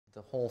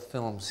The whole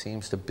film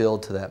seems to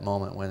build to that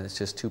moment when it's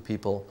just two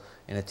people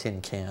in a tin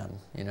can,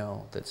 you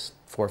know, that's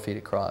 4 feet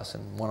across,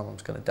 and one of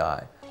them's going to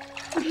die.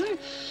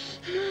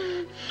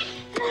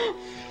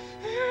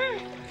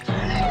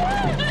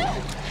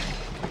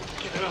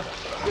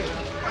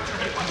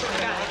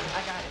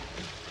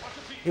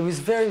 It was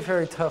very,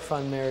 very tough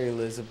on Mary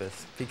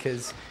Elizabeth,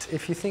 because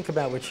if you think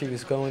about what she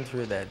was going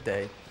through that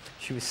day,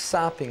 she was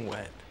sopping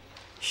wet.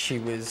 She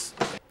was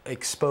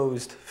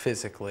exposed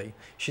physically.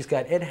 She's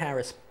got Ed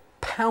Harris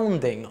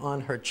pounding on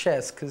her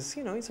chest, because,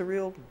 you know, he's a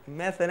real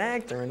method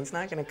actor and he's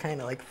not going to kind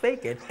of like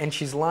fake it. And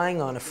she's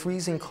lying on a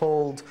freezing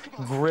cold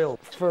grill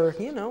for,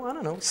 you know, I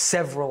don't know,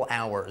 several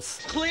hours.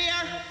 Clear!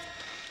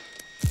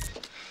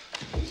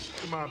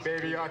 Come on,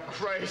 baby, on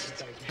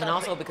Christ. And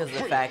also because of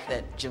the fact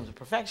that Jim's a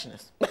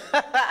perfectionist.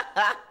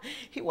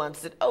 He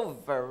wants it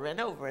over and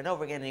over and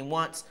over again, and he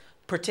wants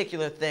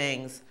particular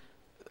things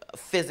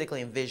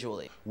physically and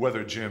visually.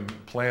 Whether Jim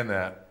planned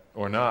that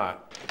or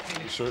not,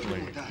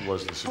 certainly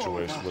was the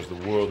situation, was the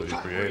world that he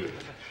created,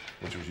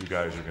 which was you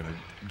guys are going to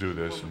do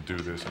this and do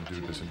this and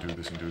do this and do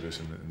this and do this,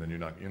 and then you're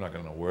not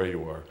going to know where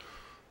you are,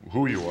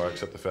 who you are,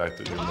 except the fact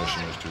that your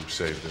mission is to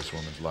save this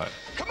woman's life.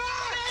 Come on!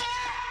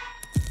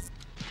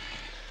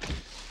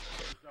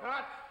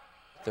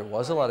 There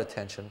was a lot of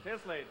tension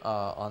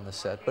on the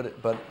set,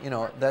 but you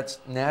know, that's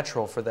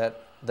natural for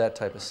that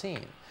type of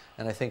scene,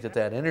 and I think that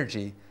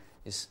energy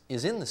is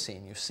in the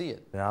scene. You see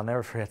it. And I'll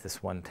never forget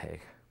this one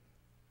take.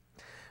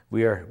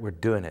 We're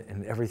doing it,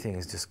 and everything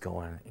is just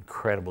going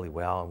incredibly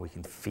well, and we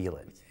can feel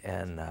it.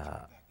 And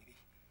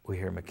we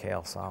hear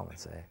Mikhail Salman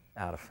say,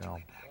 "Out of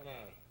film."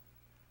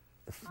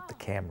 The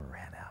camera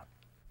ran out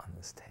on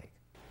this take.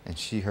 And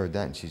she heard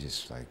that, and she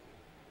just like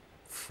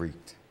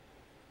freaked.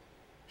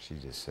 She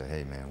just said,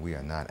 "Hey man, we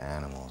are not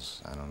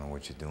animals. I don't know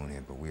what you're doing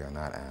here, but we are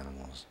not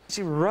animals."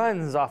 She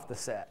runs off the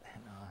set.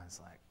 You know,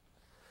 it's like,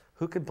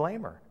 who could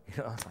blame her?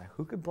 You know, it's like,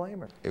 who could blame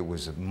her? It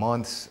was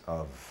months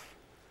of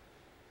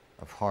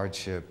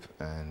hardship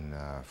and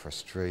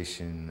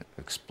frustration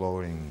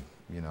exploding,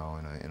 you know,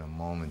 in a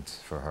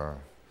moment for her,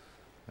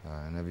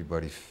 and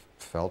everybody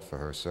felt for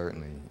her.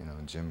 Certainly, you know,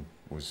 Jim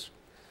was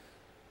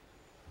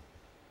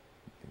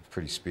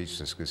pretty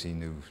speechless because he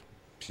knew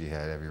she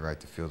had every right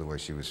to feel the way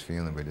she was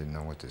feeling, but didn't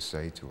know what to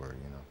say to her,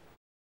 you know.